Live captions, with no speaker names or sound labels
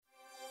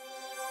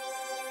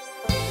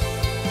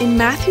In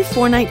Matthew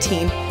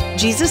 4:19,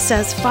 Jesus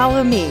says,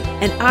 "Follow me,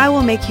 and I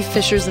will make you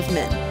fishers of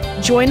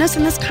men." Join us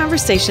in this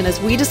conversation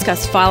as we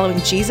discuss following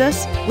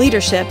Jesus,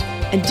 leadership,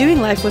 and doing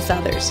life with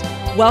others.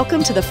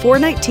 Welcome to the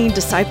 419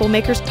 Disciple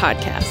Makers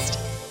Podcast.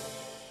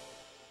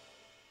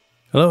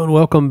 Hello and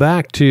welcome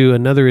back to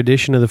another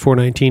edition of the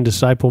 419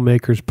 Disciple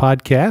Makers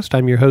Podcast.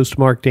 I'm your host,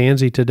 Mark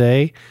Danzy,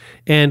 today,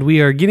 and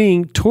we are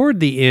getting toward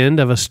the end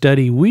of a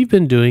study we've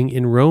been doing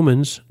in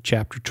Romans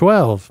chapter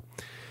 12.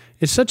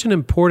 It's such an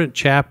important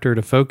chapter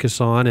to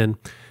focus on, and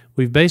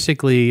we've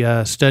basically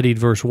studied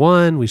verse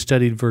 1, we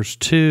studied verse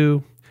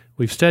 2,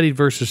 we've studied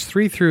verses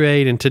 3 through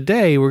 8, and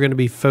today we're going to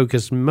be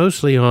focused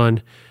mostly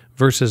on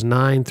verses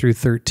 9 through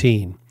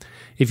 13.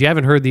 If you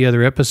haven't heard the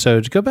other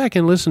episodes, go back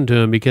and listen to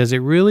them because it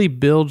really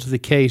builds the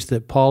case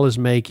that Paul is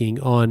making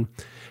on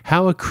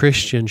how a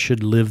Christian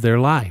should live their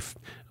life.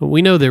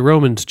 We know that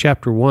Romans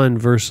chapter 1,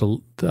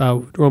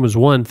 Romans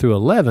 1 through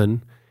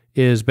 11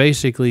 is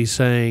basically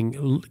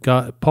saying,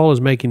 Paul is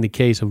making the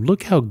case of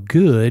look how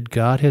good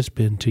God has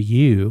been to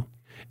you.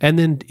 And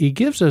then he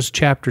gives us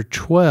chapter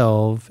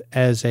 12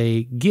 as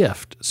a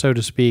gift, so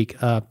to speak,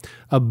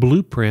 a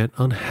blueprint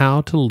on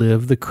how to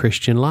live the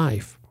Christian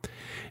life.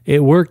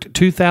 It worked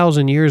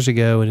 2,000 years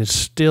ago and is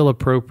still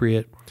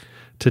appropriate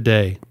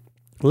today.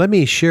 Let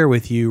me share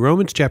with you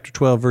Romans chapter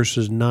 12,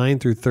 verses 9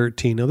 through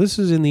 13. Now, this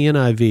is in the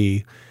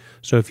NIV,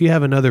 so if you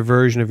have another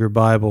version of your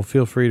Bible,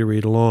 feel free to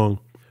read along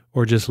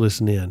or just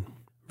listen in.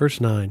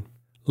 Verse 9,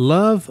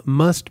 love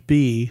must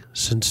be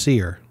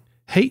sincere.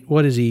 Hate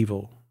what is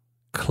evil.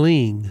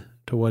 Cling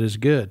to what is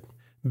good.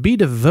 Be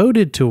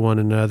devoted to one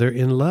another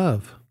in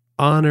love.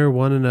 Honor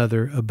one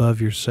another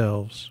above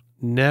yourselves.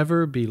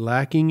 Never be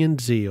lacking in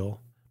zeal,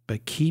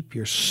 but keep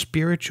your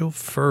spiritual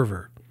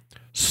fervor,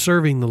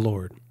 serving the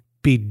Lord.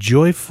 Be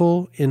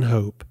joyful in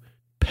hope,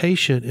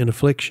 patient in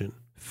affliction,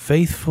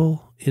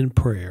 faithful in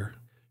prayer.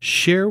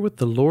 Share with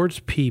the Lord's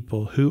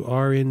people who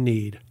are in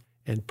need,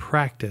 and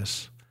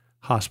practice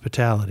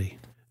hospitality.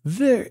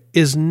 There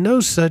is no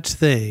such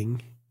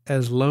thing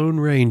as Lone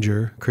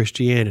Ranger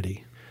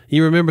Christianity.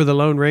 You remember the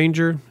Lone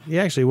Ranger? He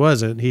actually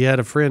wasn't. He had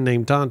a friend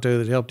named Tonto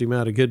that helped him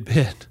out a good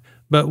bit.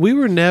 But we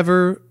were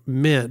never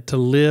meant to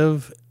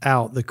live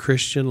out the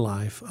Christian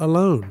life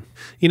alone.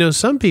 You know,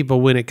 some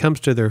people, when it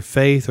comes to their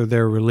faith or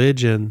their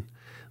religion,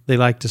 they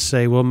like to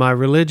say, well, my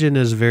religion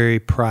is very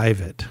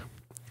private.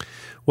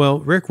 Well,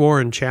 Rick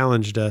Warren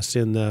challenged us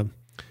in the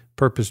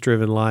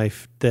Purpose-Driven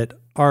Life that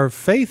our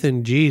faith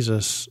in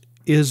Jesus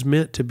is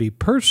meant to be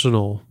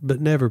personal,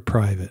 but never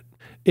private.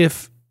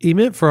 If he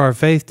meant for our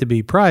faith to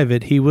be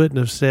private, he wouldn't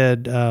have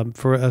said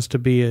for us to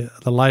be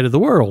the light of the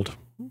world,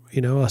 you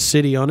know, a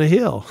city on a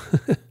hill.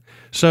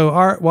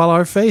 So while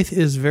our faith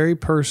is very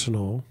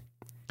personal,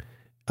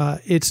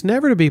 it's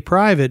never to be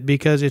private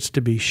because it's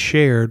to be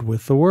shared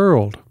with the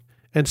world.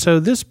 And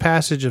so this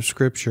passage of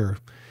Scripture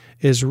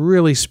is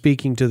really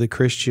speaking to the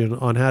Christian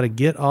on how to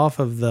get off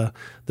of the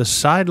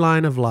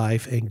sideline of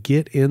life and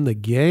get in the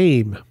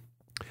game.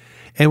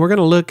 And we're going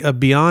to look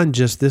beyond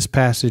just this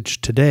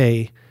passage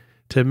today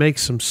to make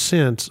some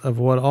sense of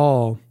what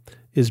all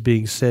is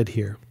being said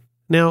here.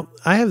 Now,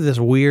 I have this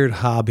weird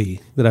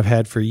hobby that I've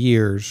had for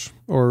years,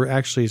 or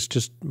actually it's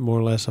just more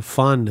or less a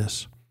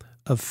fondness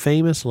of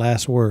famous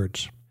last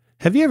words.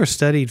 Have you ever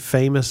studied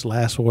famous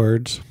last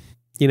words?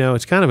 You know,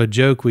 it's kind of a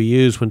joke we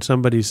use when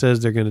somebody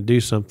says they're going to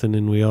do something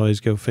and we always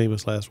go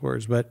famous last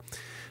words, but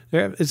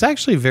it's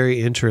actually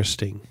very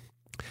interesting.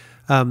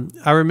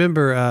 I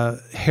remember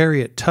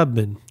Harriet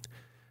Tubman,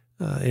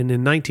 and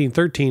in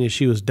 1913, as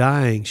she was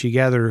dying, she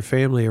gathered her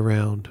family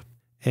around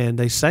and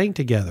they sang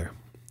together.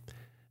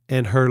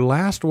 And her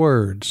last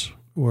words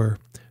were,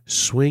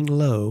 "Swing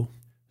low,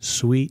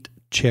 sweet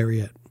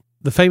chariot."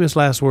 The famous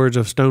last words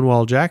of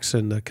Stonewall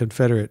Jackson, the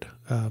Confederate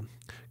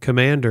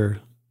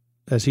commander,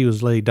 as he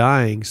was lay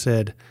dying,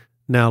 said,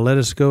 "Now let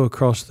us go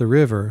across the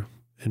river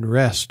and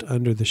rest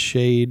under the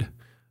shade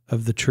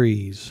of the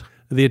trees."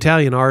 The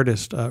Italian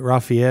artist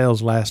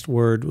Raphael's last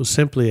word was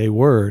simply a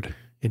word,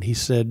 and he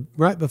said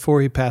right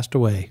before he passed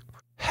away,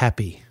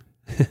 "Happy."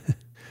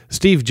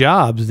 Steve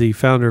Jobs, the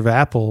founder of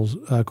Apple,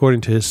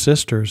 according to his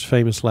sister's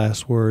famous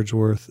last words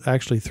were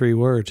actually 3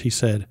 words. He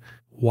said,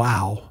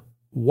 "Wow,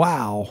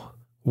 wow,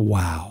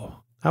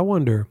 wow." I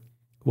wonder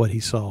what he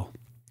saw.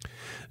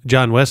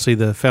 John Wesley,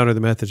 the founder of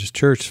the Methodist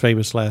Church,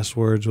 famous last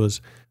words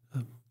was,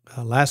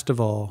 greatest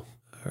of all,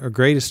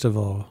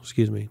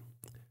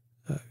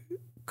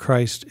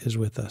 Christ is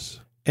with us.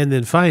 And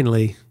then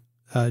finally,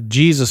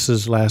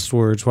 Jesus's last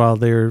words, while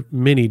there are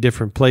many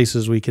different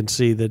places we can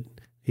see that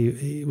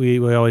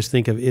we always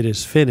think of it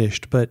as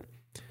finished, but,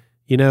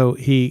 you know,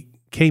 he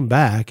came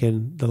back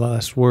and the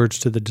last words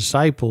to the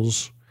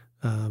disciples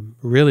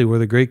really were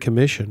the Great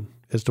Commission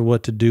as to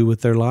what to do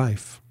with their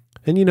life.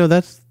 And, you know,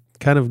 that's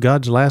kind of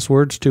God's last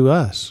words to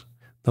us.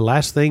 The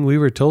last thing we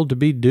were told to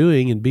be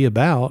doing and be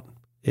about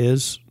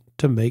is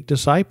to make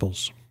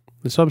disciples.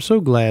 And so I'm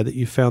so glad that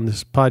you found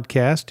this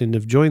podcast and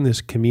have joined this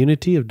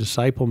community of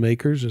disciple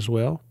makers as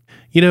well.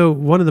 You know,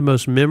 one of the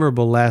most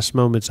memorable last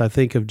moments I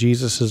think of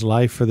Jesus'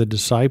 life for the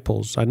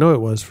disciples, I know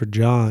it was for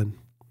John,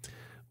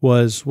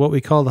 was what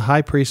we call the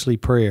high priestly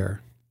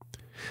prayer.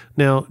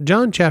 Now,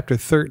 John chapter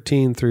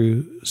 13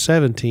 through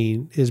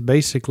 17 is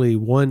basically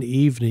one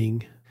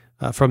evening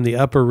from the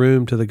upper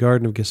room to the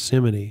Garden of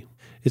Gethsemane.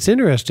 It's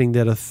interesting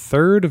that a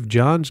third of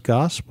John's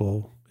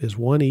gospel is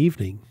one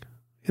evening.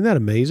 Isn't that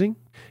amazing?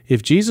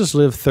 If Jesus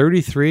lived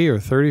 33 or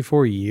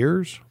 34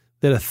 years,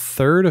 that a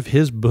third of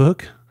his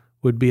book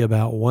would be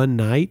about one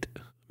night.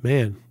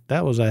 Man,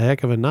 that was a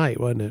heck of a night,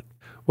 wasn't it?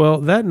 Well,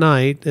 that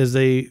night, as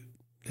they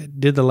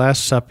did the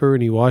Last Supper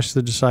and he washed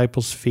the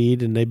disciples'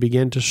 feet and they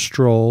began to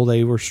stroll,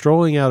 they were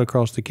strolling out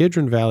across the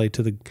Kidron Valley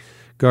to the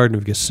Garden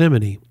of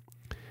Gethsemane.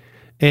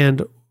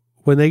 And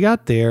when they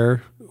got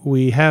there,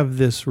 we have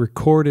this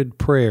recorded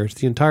prayer. It's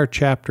the entire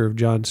chapter of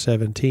John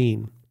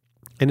 17,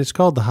 and it's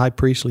called the high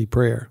priestly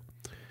prayer.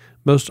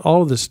 Most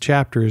all of this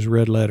chapter is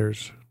red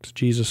letters. It's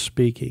Jesus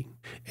speaking.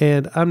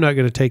 And I'm not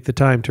going to take the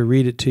time to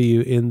read it to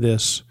you in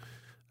this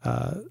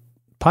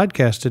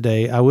podcast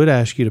today. I would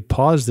ask you to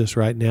pause this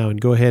right now and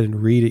go ahead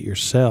and read it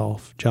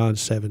yourself, John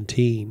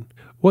 17.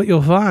 What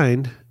you'll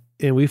find,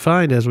 and we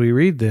find as we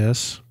read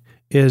this,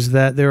 is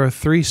that there are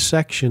three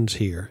sections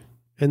here.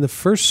 In the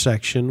first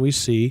section, we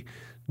see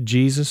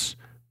Jesus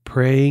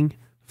praying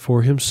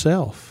for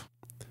himself.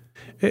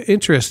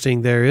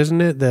 Interesting there,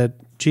 isn't it, that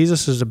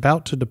Jesus is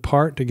about to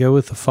depart to go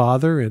with the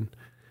Father, and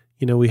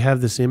we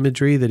have this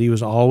imagery that he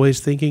was always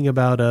thinking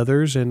about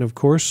others, and of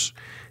course,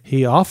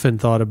 he often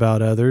thought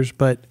about others,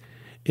 but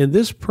in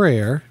this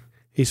prayer,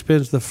 he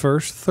spends the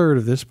first third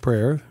of this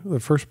prayer, the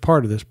first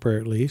part of this prayer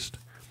at least,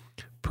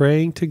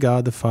 praying to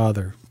God the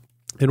Father.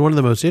 And one of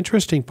the most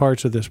interesting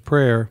parts of this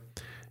prayer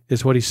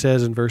is what he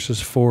says in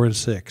verses 4 and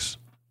 6.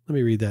 Let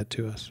me read that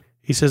to us.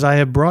 He says, I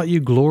have brought you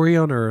glory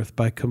on earth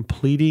by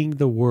completing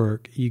the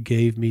work you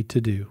gave me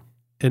to do.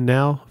 And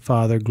now,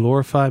 Father,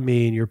 glorify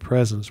me in your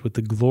presence with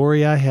the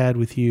glory I had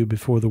with you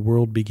before the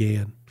world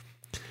began.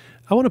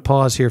 I want to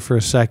pause here for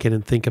a second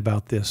and think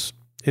about this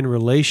in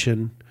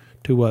relation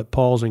to what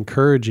Paul's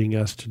encouraging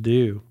us to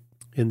do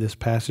in this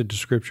passage of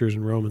Scriptures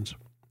in Romans.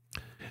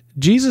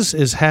 Jesus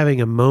is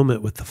having a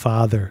moment with the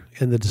Father,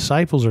 and the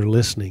disciples are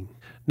listening.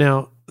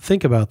 Now,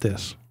 think about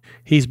this.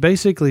 He's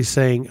basically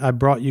saying, I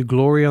brought you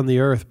glory on the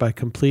earth by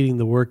completing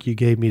the work you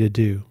gave me to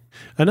do.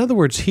 In other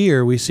words,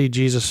 here we see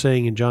Jesus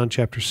saying in John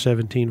chapter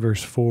 17,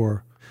 verse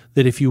 4,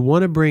 that if you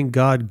want to bring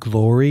God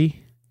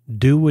glory,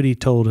 do what he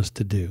told us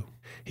to do.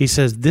 He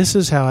says, this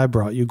is how I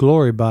brought you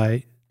glory,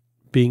 by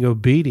being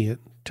obedient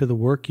to the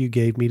work you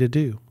gave me to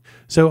do.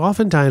 So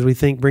oftentimes we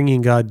think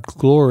bringing God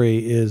glory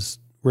is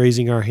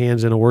raising our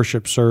hands in a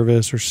worship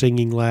service or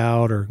singing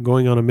loud or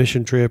going on a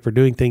mission trip or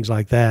doing things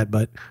like that.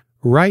 But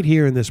right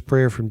here in this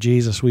prayer from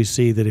Jesus, we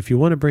see that if you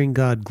want to bring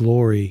God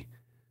glory,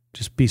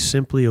 just be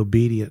simply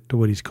obedient to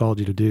what he's called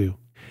you to do.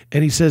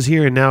 And he says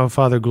here, and now,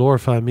 Father,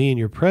 glorify me in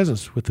your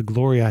presence with the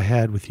glory I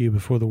had with you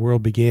before the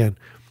world began.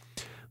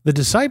 The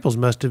disciples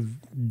must have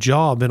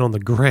jaw been on the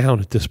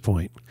ground at this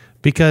point,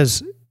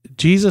 because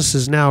Jesus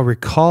is now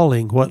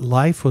recalling what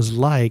life was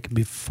like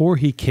before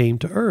he came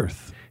to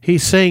earth.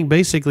 He's saying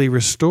basically,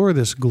 restore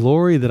this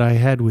glory that I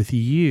had with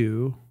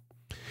you.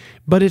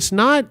 But it's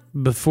not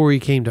before he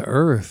came to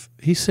earth.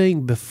 He's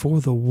saying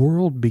before the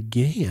world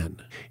began.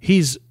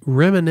 He's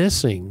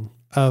reminiscing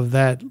of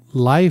that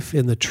life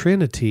in the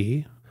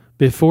Trinity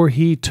before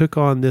he took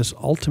on this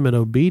ultimate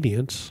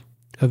obedience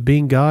of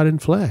being God in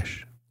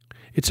flesh.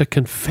 It's a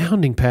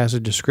confounding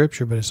passage of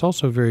Scripture, but it's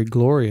also very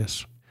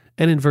glorious.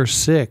 And in verse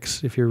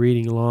 6, if you're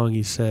reading along,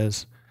 he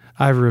says,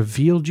 I've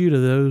revealed you to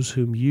those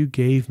whom you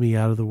gave me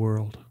out of the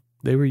world.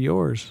 They were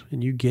yours,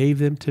 and you gave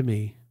them to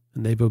me,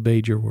 and they've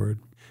obeyed your word.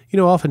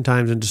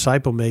 Oftentimes in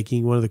disciple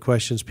making, one of the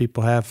questions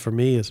people have for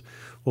me is,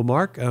 well,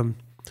 Mark,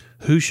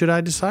 who should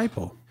I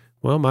disciple?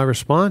 Well, my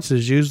response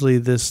is usually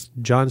this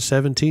John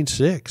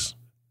 17:6,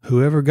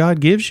 whoever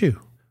God gives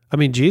you. I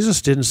mean,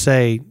 Jesus didn't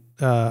say,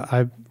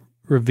 I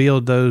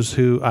revealed those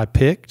who I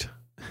picked.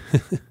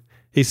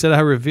 He said, I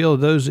revealed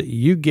those that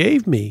you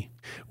gave me.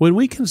 When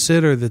we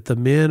consider that the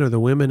men or the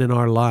women in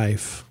our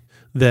life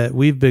that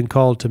we've been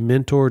called to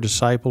mentor,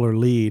 disciple, or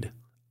lead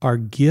are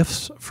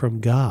gifts from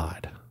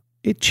God,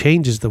 it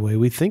changes the way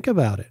we think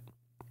about it.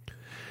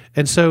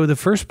 And so the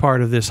first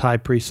part of this high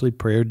priestly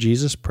prayer,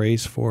 Jesus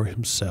prays for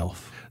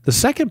himself. The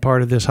second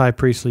part of this high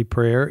priestly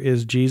prayer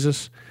is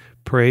Jesus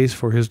prays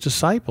for his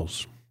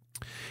disciples.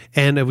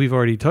 And we've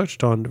already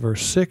touched on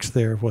verse 6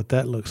 there of what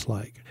that looks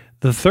like.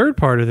 The third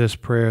part of this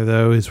prayer,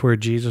 though, is where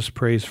Jesus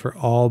prays for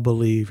all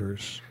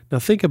believers. Now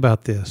think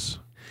about this.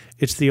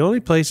 It's the only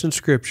place in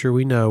Scripture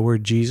we know where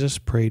Jesus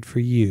prayed for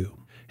you.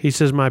 He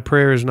says, my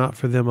prayer is not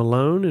for them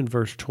alone in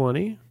verse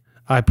 20.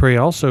 I pray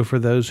also for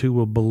those who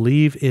will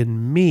believe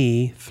in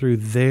me through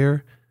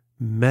their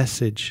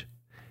message.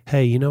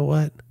 Hey, you know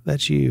what?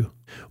 That's you.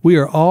 We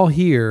are all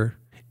here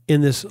in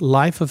this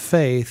life of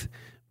faith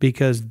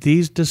because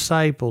these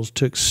disciples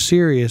took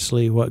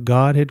seriously what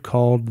God had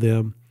called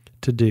them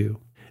to do.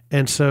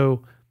 And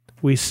so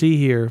we see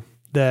here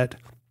that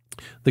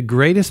the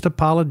greatest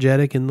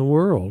apologetic in the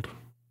world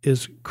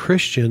is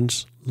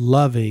Christians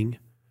loving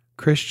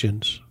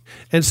Christians.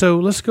 And so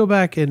let's go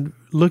back and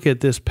look at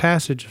this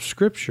passage of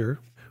Scripture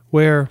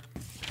where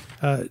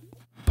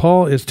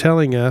Paul is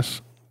telling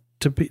us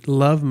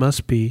love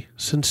must be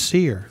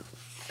sincere,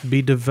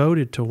 be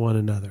devoted to one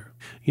another.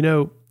 You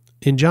know,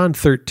 in John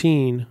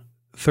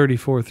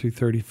 13:34 through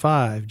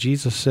 35,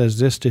 Jesus says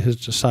this to his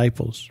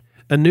disciples,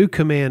 "A new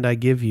command I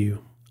give you,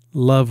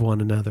 love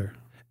one another.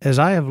 As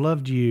I have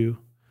loved you,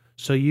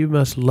 so you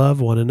must love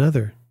one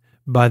another.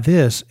 By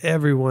this,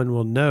 everyone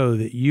will know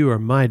that you are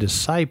my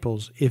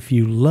disciples if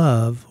you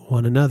love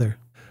one another."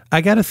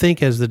 I got to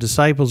think as the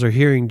disciples are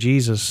hearing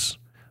Jesus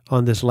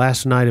on this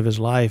last night of his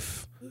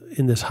life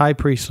in this high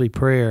priestly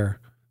prayer,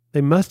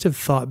 they must have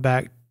thought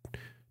back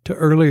to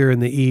earlier in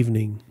the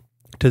evening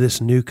to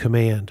this new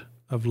command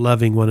of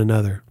loving one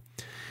another.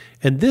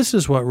 And this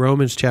is what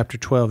Romans chapter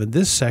 12 in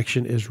this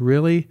section is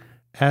really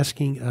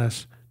asking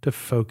us to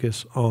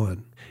focus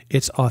on.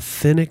 It's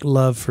authentic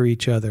love for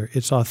each other.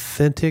 It's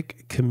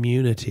authentic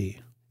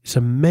community. It's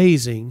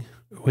amazing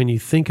when you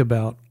think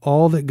about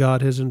all that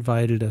God has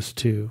invited us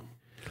to.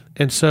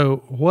 And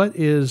so what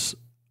is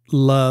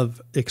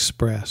love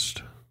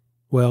expressed?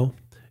 Well,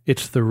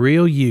 it's the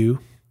real you,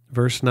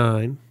 verse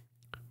 9,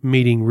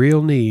 meeting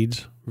real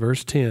needs,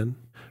 verse 10,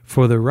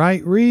 for the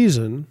right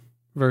reason,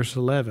 verse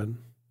 11,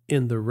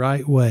 in the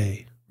right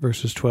way,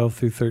 verses 12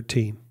 through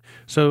 13.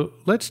 So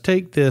let's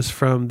take this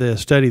from the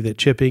study that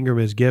Chip Ingram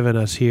has given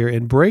us here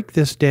and break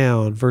this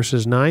down,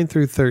 verses 9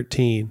 through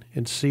 13,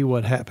 and see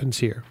what happens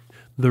here.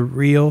 The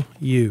real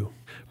you.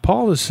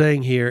 Paul is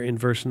saying here in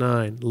verse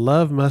 9,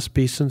 love must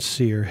be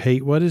sincere,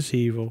 hate what is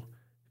evil,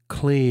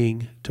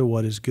 cling to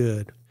what is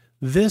good.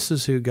 This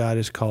is who God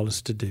has called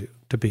us to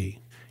be.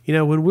 You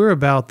know, when we're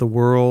about the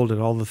world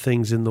and all the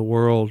things in the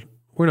world,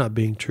 we're not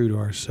being true to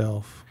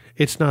ourselves.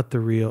 It's not the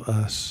real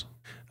us.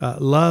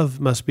 Love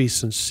must be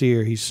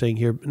sincere, he's saying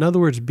here. In other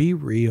words, be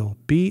real,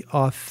 be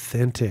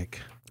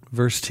authentic.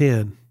 Verse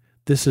 10,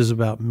 this is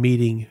about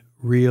meeting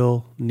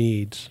real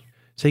needs.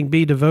 Saying,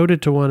 be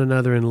devoted to one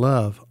another in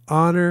love.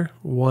 Honor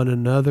one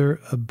another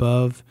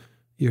above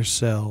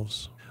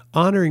yourselves.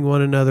 Honoring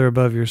one another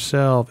above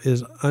yourself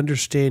is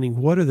understanding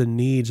what are the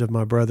needs of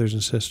my brothers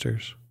and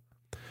sisters.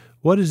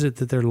 What is it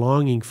that they're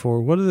longing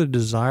for? What are the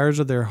desires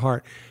of their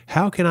heart?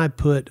 How can I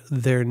put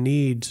their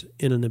needs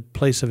in a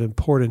place of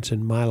importance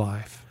in my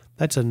life?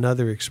 That's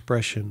another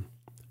expression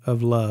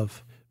of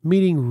love.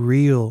 Meeting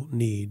real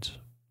needs,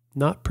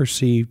 not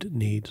perceived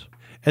needs.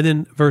 And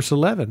then verse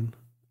 11,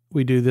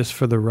 we do this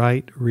for the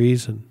right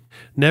reason.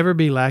 Never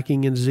be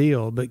lacking in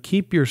zeal, but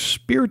keep your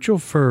spiritual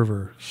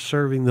fervor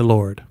serving the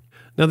Lord.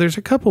 Now, there's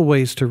a couple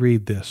ways to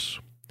read this.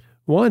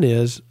 One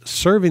is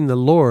serving the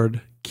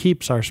Lord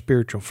keeps our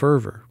spiritual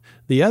fervor.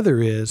 The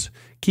other is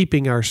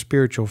keeping our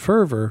spiritual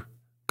fervor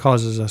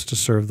causes us to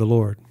serve the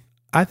Lord.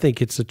 I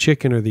think it's the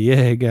chicken or the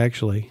egg,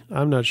 actually.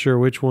 I'm not sure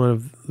which one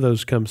of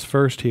those comes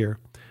first here.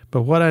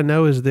 But what I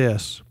know is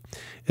this,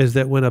 is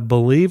that when a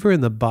believer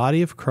in the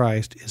body of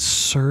Christ is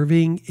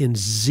serving in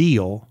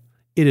zeal,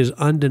 it is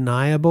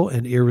undeniable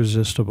and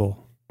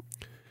irresistible.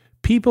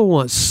 People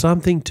want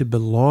something to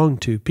belong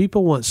to.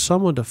 People want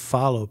someone to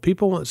follow.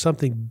 People want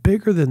something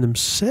bigger than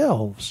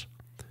themselves.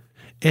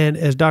 And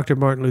as Dr.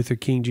 Martin Luther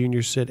King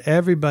Jr. said,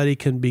 everybody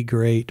can be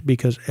great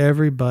because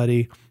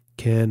everybody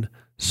can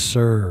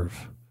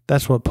serve.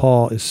 That's what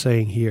Paul is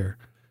saying here.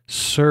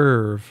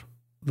 Serve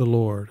the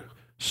Lord,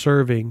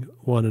 serving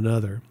one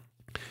another.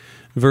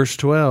 Verse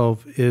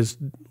 12 is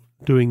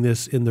doing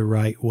this in the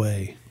right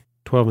way.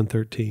 12 and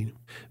 13.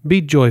 Be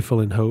joyful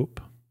in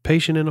hope,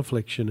 patient in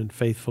affliction, and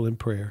faithful in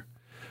prayer.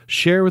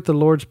 Share with the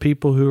Lord's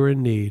people who are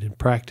in need and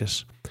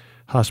practice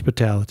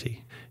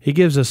hospitality. He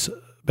gives us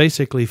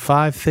basically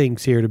 5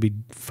 things here to be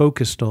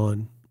focused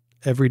on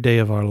every day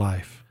of our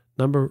life.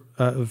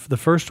 The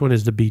first one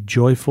is to be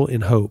joyful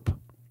in hope.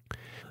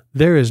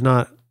 There is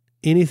not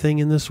anything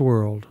in this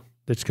world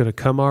that's going to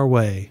come our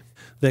way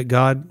that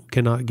God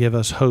cannot give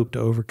us hope to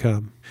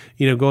overcome.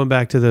 You know, going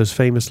back to those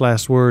famous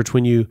last words,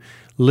 when you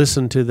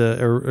listen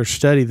to or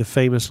study the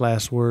famous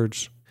last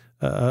words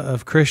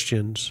of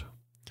Christians,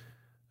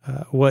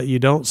 what you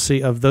don't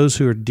see of those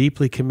who are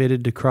deeply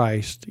committed to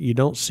Christ, you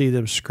don't see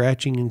them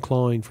scratching and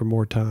clawing for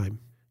more time.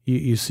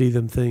 You see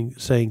them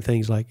saying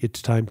things like,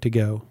 it's time to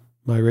go.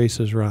 My race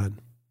is run.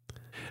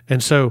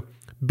 And so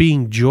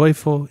being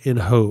joyful in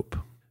hope.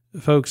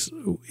 Folks,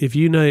 if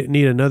you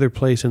need another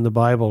place in the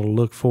Bible to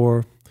look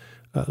for,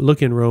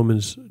 look in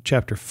Romans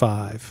chapter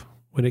 5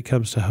 when it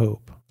comes to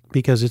hope.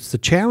 Because it's the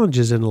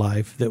challenges in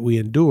life that we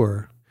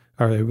endure,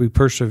 or that we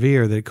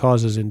persevere, that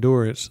causes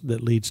endurance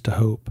that leads to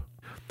hope.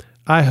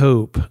 I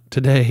hope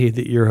today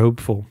that you're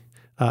hopeful.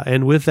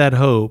 And with that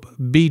hope,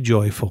 be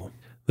joyful.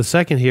 The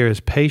second here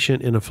is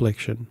patient in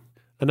affliction.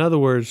 In other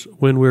words,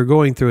 when we're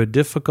going through a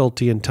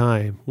difficulty in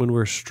time, when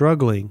we're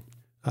struggling,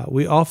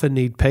 we often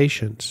need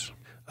patience.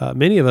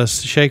 Many of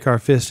us shake our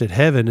fist at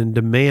heaven and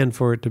demand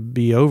for it to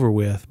be over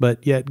with,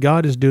 but yet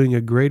God is doing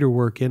a greater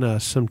work in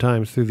us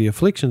sometimes through the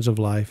afflictions of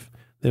life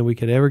than we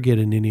could ever get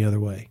in any other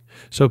way.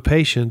 So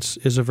patience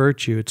is a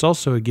virtue. It's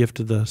also a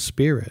gift of the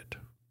Spirit.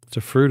 It's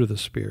a fruit of the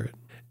Spirit.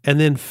 And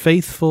then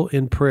faithful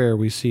in prayer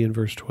we see in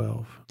verse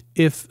 12.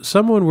 if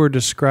someone were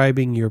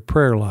describing your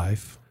prayer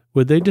life,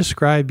 would they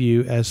describe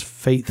you as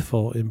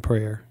faithful in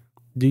prayer?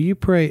 Do you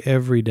pray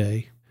every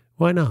day?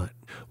 Why not?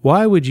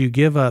 Why would you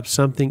give up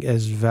something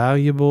as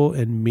valuable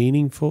and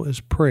meaningful as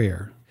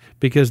prayer?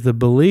 Because the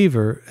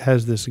believer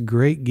has this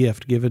great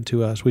gift given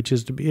to us, which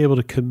is to be able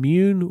to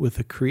commune with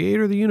the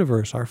Creator of the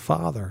universe, our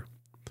Father,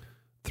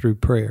 through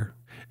prayer.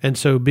 And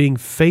so being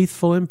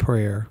faithful in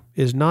prayer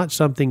is not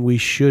something we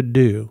should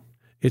do.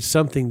 It's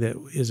something that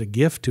is a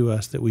gift to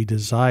us that we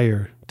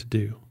desire to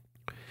do.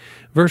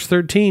 Verse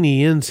 13,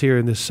 he ends here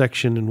in this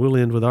section, and we'll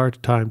end with our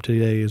time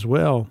today as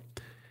well.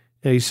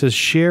 And he says,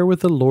 share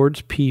with the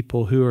Lord's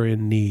people who are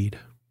in need.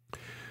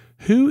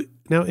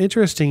 Now,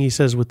 interesting, he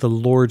says, with the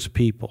Lord's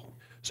people.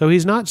 So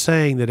he's not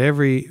saying that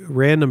every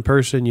random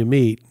person you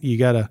meet, you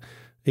got to,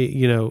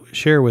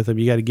 share with them.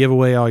 You got to give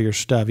away all your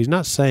stuff. He's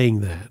not saying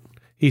that.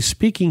 He's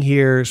speaking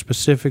here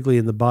specifically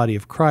in the body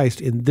of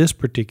Christ in this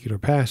particular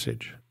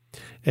passage.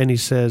 And he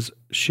says,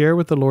 share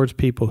with the Lord's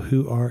people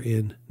who are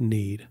in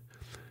need.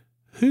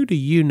 Who do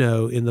you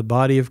know in the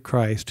body of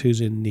Christ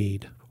who's in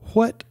need?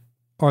 What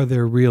are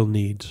their real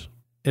needs?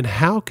 And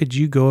how could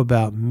you go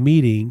about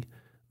meeting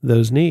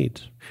those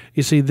needs?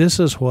 You see, this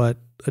is what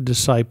a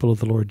disciple of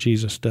the Lord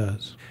Jesus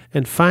does.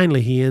 And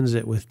finally, he ends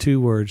it with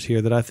two words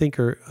here that I think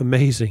are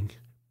amazing.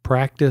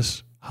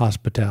 Practice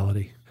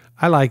hospitality.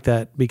 I like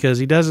that because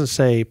he doesn't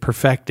say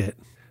perfect it.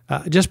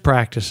 Just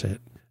practice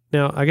it.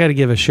 Now, I got to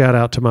give a shout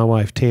out to my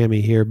wife,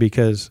 Tammy, here,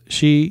 because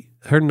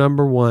her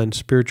number one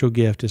spiritual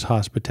gift is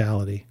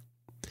hospitality.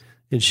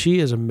 And she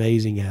is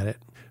amazing at it.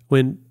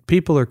 When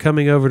people are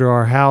coming over to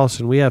our house,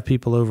 and we have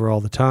people over all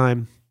the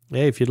time,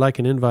 hey, if you'd like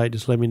an invite,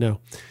 just let me know.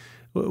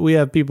 We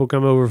have people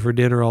come over for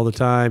dinner all the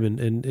time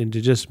and to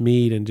just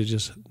meet and to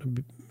just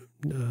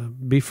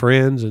be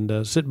friends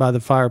and sit by the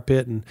fire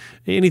pit and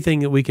anything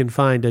that we can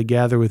find to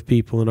gather with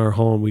people in our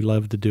home, we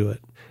love to do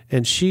it.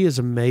 And she is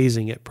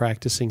amazing at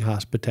practicing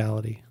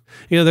hospitality.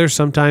 There's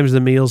sometimes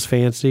the meal's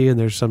fancy and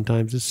there's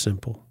sometimes it's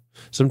simple.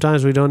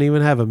 Sometimes we don't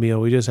even have a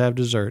meal. We just have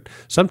dessert.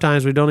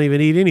 Sometimes we don't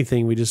even eat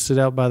anything. We just sit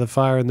out by the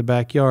fire in the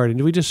backyard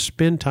and we just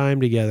spend time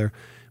together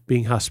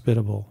being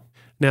hospitable.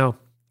 Now,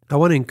 I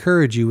want to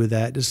encourage you with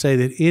that to say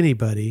that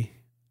anybody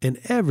and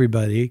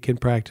everybody can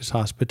practice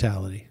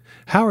hospitality.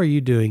 How are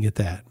you doing at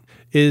that?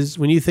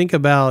 When you think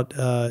about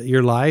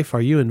your life,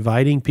 are you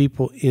inviting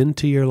people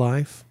into your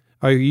life?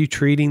 Are you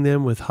treating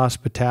them with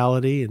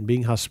hospitality and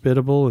being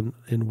hospitable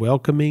and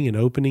welcoming and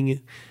opening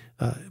it?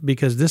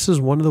 Because this is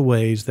one of the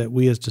ways that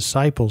we as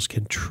disciples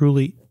can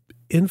truly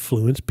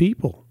influence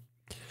people.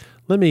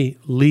 Let me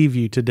leave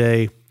you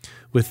today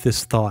with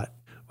this thought.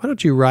 Why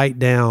don't you write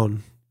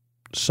down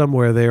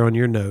somewhere there on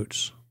your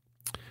notes,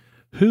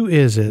 who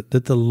is it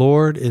that the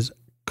Lord is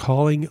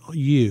calling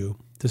you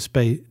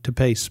to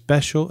pay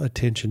special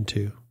attention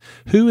to?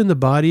 Who in the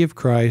body of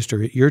Christ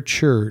or at your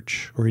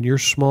church or in your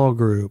small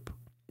group,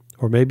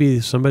 or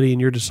maybe somebody in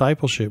your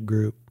discipleship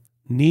group,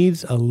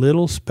 needs a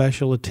little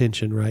special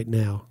attention right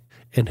now?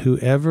 And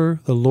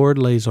whoever the Lord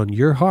lays on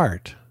your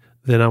heart,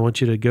 then I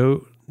want you to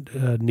go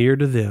near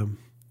to them,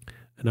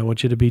 and I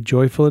want you to be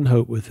joyful in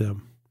hope with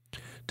them,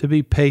 to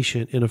be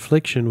patient in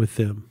affliction with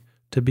them,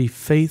 to be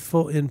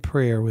faithful in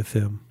prayer with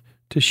them,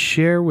 to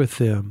share with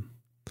them,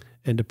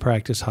 and to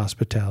practice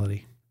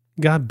hospitality.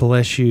 God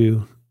bless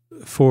you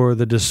for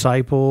the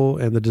disciple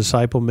and the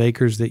disciple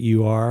makers that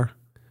you are.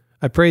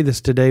 I pray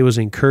this today was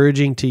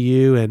encouraging to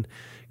you, and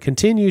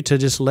continue to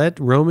just let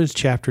Romans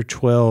chapter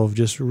 12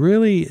 just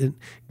really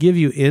give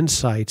you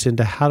insights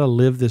into how to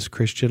live this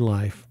Christian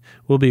life.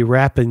 We'll be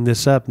wrapping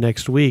this up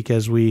next week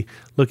as we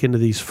look into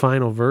these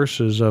final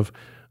verses of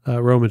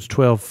Romans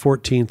 12,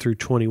 14 through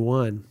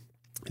 21.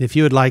 If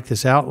you would like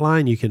this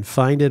outline, you can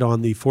find it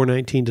on the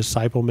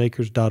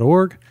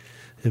 419disciplemakers.org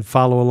and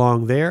follow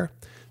along there.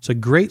 It's a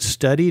great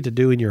study to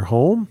do in your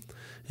home,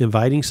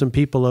 inviting some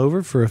people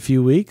over for a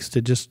few weeks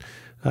to just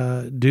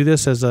do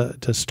this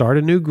to start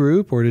a new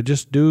group or to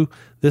just do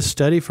this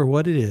study for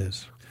what it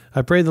is.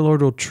 I pray the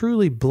Lord will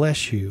truly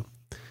bless you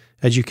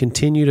as you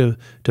continue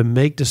to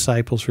make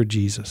disciples for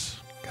Jesus.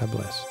 God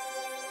bless.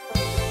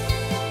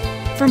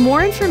 For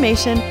more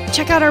information,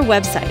 check out our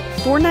website,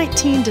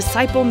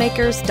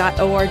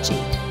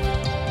 419disciplemakers.org.